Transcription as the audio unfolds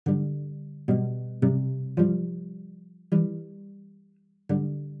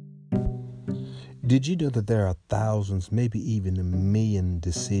Did you know that there are thousands, maybe even a million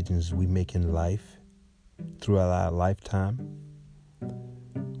decisions we make in life throughout our lifetime?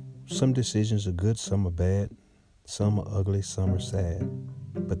 Some decisions are good, some are bad, some are ugly, some are sad,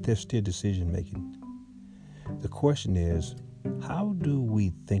 but they're still decision making. The question is, how do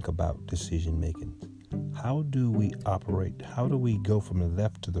we think about decision making? How do we operate? How do we go from the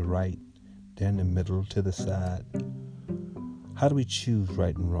left to the right, down the middle to the side? How do we choose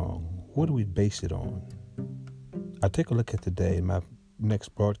right and wrong? What do we base it on? I'll take a look at today in my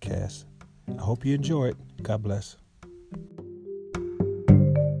next broadcast. I hope you enjoy it. God bless.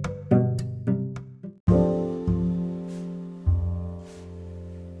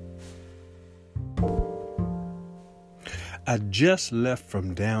 I just left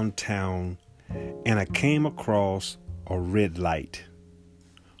from downtown and I came across a red light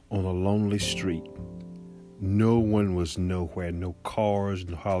on a lonely street. No one was nowhere, no cars,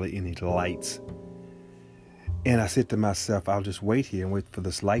 no hardly any lights. And I said to myself, I'll just wait here and wait for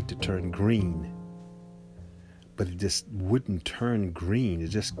this light to turn green. But it just wouldn't turn green. It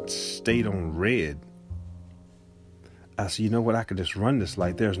just stayed on red. I said, you know what? I could just run this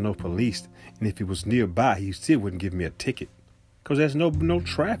light. There's no police. And if he was nearby, he still wouldn't give me a ticket. Because there's no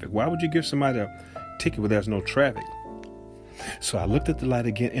traffic. Why would you give somebody a ticket where there's no traffic? So I looked at the light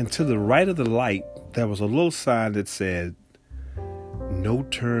again. And to the right of the light, there was a little sign that said, "No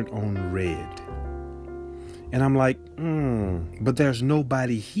turn on red." And I'm like, but there's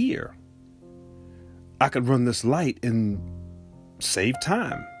nobody here. I could run this light and save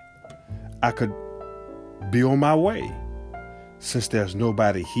time. I could be on my way. Since there's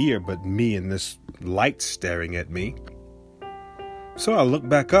nobody here but me and this light staring at me. So I looked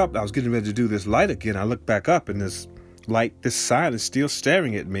back up. I was getting ready to do this light again. I looked back up and this light, this sign is still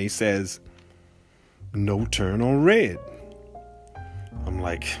staring at me. Says, "No turn on red." I'm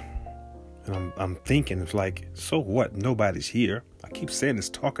like, and I'm thinking, it's like, so what? Nobody's here. I keep saying this,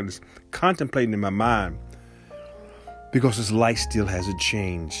 talking this, contemplating in my mind. Because this light still hasn't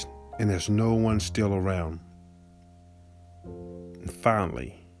changed. And there's no one still around. And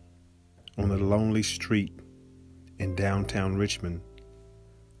finally, on a lonely street in downtown Richmond,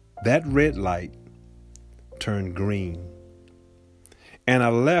 that red light turned green. And I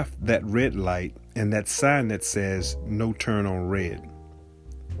left that red light and that sign that says, "No turn on red."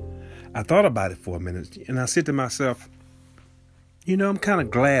 I thought about it for a minute and I said to myself, I'm kind of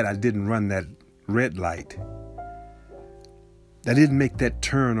glad I didn't run that red light. I didn't make that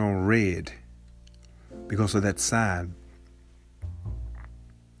turn on red because of that sign.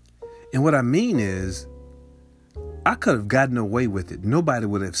 And what I mean is, I could have gotten away with it. Nobody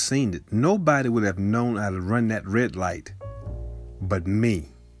would have seen it. Nobody would have known how to run that red light but me.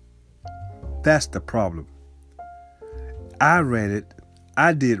 That's the problem. I ran it.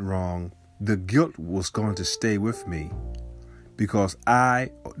 I did wrong. The guilt was going to stay with me because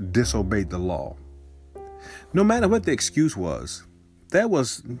I disobeyed the law. No matter what the excuse was, there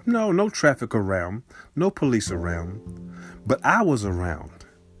was no traffic around, no police around, but I was around.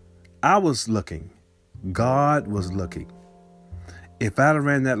 I was looking. God was looking. If I'd have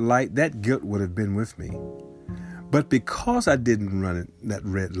ran that light, that guilt would have been with me. But because I didn't run it, that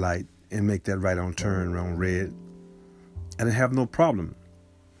red light and make that right on turn on red, I didn't have no problem.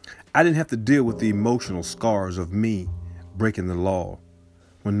 I didn't have to deal with the emotional scars of me breaking the law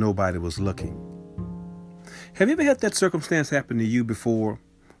when nobody was looking. Have you ever had that circumstance happen to you before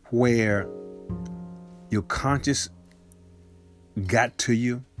where your conscience got to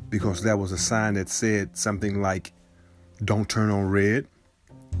you because there was a sign that said something like, "Don't turn on red.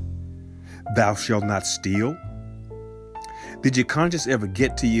 Thou shalt not steal"? Did your conscience ever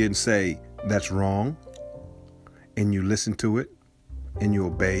get to you and say, "That's wrong"? And you listened to it and you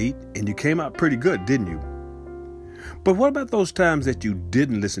obeyed and you came out pretty good, didn't you? But what about those times that you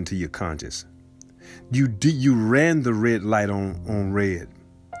didn't listen to your conscience? You ran the red light on red.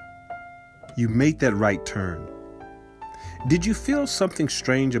 You made that right turn. Did you feel something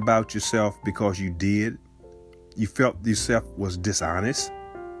strange about yourself because you did? You felt yourself was dishonest?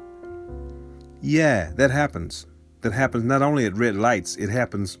 Yeah, that happens. That happens not only at red lights, it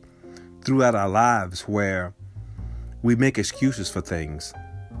happens throughout our lives where we make excuses for things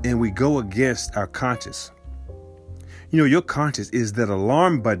and we go against our conscience. Your conscience is that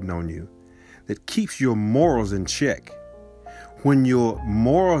alarm button on you that keeps your morals in check. When your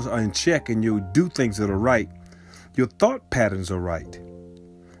morals are in check and you do things that are right, your thought patterns are right.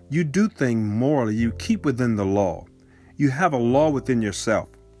 You do things morally. You keep within the law. You have a law within yourself.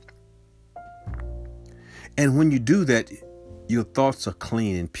 And when you do that, your thoughts are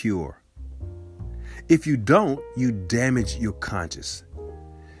clean and pure. If you don't, you damage your conscience.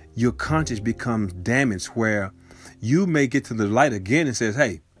 your conscience becomes damaged where you may get to the light again and says,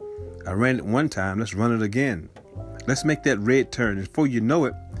 hey, I ran it one time. Let's run it again. Let's make that red turn. And before you know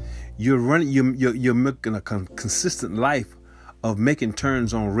it, you're making a consistent life of making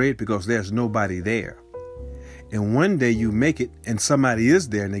turns on red because there's nobody there. And one day you make it and somebody is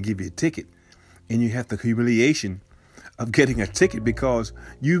there and they give you a ticket and you have the humiliation of getting a ticket because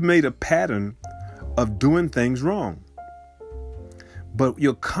you've made a pattern of doing things wrong. But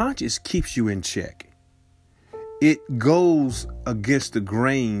your conscience keeps you in check. It goes against the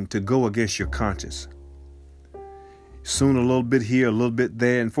grain to go against your conscience. Soon a little bit here, a little bit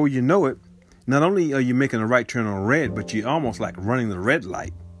there. And before you know it, not only are you making a right turn on red, but you're almost like running the red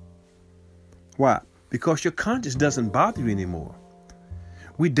light. Why? Because your conscience doesn't bother you anymore.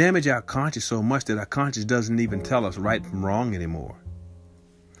 We damage our conscience so much that our conscience doesn't even tell us right from wrong anymore.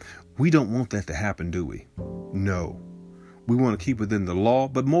 We don't want that to happen, do we? No. We want to keep within the law,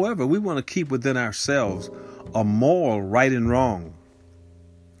 but moreover, we want to keep within ourselves a moral right and wrong.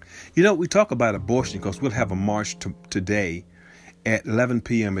 You know, we talk about abortion because we'll have a march today at 11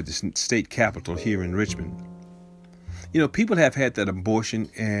 p.m. at the state capitol here in Richmond. You know, people have had that abortion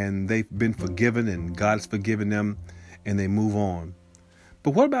and they've been forgiven and God's forgiven them and they move on.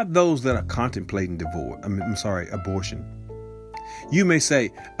 But what about those that are contemplating abortion? You may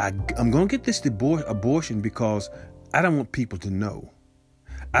say, I'm going to get this abortion because I don't want people to know.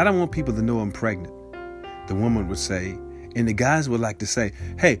 I don't want people to know I'm pregnant. The woman would say, and the guys would like to say,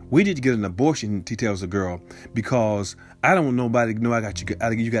 hey, we need to get an abortion, he tells the girl, because I don't want nobody to know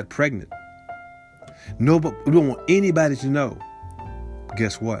you got pregnant. No, but we don't want anybody to know.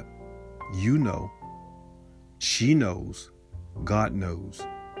 Guess what? You know. She knows. God knows.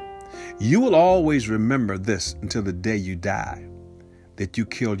 You will always remember this until the day you die, that you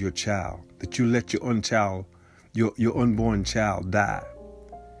killed your child, that you let your unborn child die,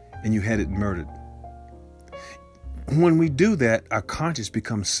 and you had it murdered. When we do that, our conscience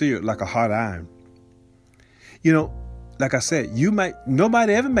becomes seared like a hot iron. You know, like I said,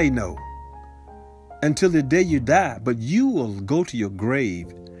 nobody ever may know until the day you die, but you will go to your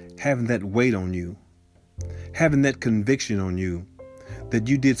grave having that weight on you, having that conviction on you that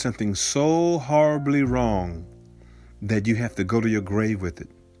you did something so horribly wrong that you have to go to your grave with it.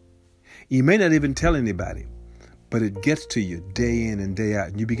 You may not even tell anybody, but it gets to you day in and day out,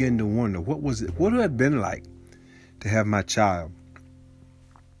 and you begin to wonder, what would it have been like to have my child?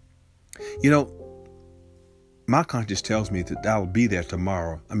 You know, my conscience tells me that I'll be there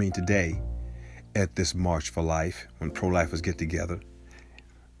today, at this March for Life, when pro-lifers get together.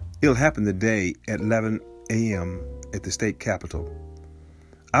 It'll happen today at 11 a.m. at the state capitol.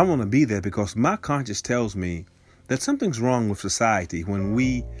 I want to be there because my conscience tells me that something's wrong with society when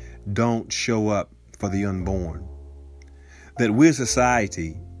we don't show up for the unborn. That we as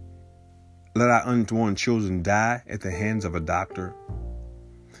society let our unborn children die at the hands of a doctor.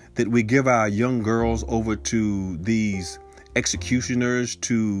 That we give our young girls over to these executioners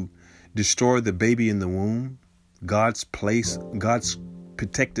to destroy the baby in the womb, God's place, God's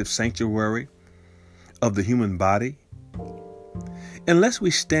protective sanctuary of the human body. Unless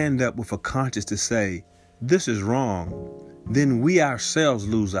we stand up with a conscience to say, this is wrong, then we ourselves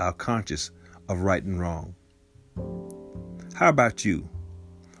lose our conscience of right and wrong. How about you?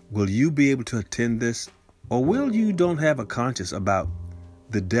 Will you be able to attend this, or will you don't have a conscience about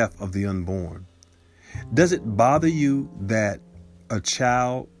the death of the unborn? Does it bother you that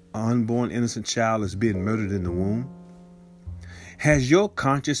an unborn innocent child is being murdered in the womb? Has your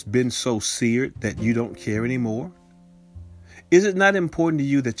conscience been so seared that you don't care anymore? Is it not important to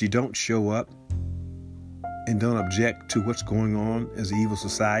you that you don't show up and don't object to what's going on as an evil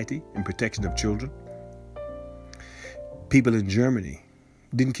society in protection of children? People in Germany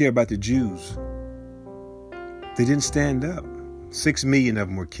didn't care about the Jews. They didn't stand up. 6 million of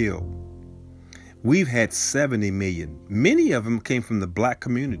them were killed. We've had 70 million. Many of them came from the black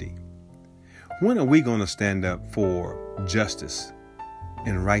community. When are we going to stand up for justice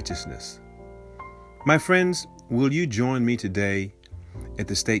and righteousness? My friends, will you join me today at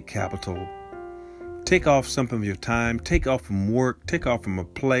the state capitol? Take off some of your time. Take off from work. Take off from a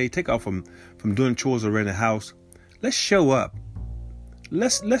play. Take off from doing chores around the house. Let's show up.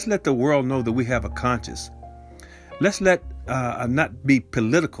 Let's let the world know that we have a conscience. Let's not be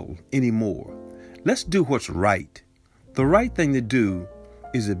political anymore. Let's do what's right. The right thing to do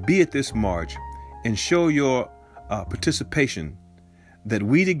is to be at this march and show your participation that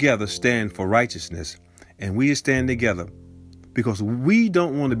we together stand for righteousness, and we stand together because we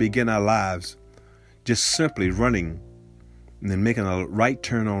don't want to begin our lives just simply running and then making a right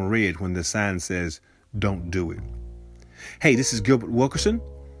turn on red when the sign says don't do it. Hey, this is Gilbert Wilkerson.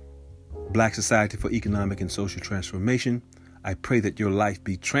 Black Society for Economic and Social Transformation. I pray that your life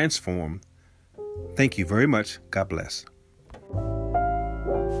be transformed. Thank you very much. God bless.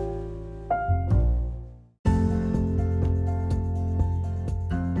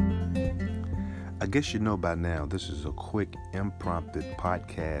 I guess you know by now this is a quick impromptu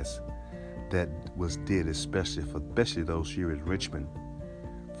podcast that was did especially those here at Richmond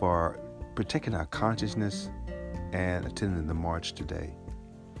for protecting our consciousness and attending the march today.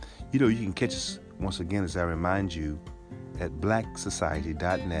 You know, you can catch us once again, as I remind you, at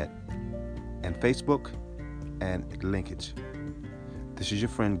blacksociety.net and Facebook and at Linkage. This is your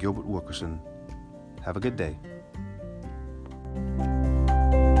friend Gilbert Wilkerson. Have a good day.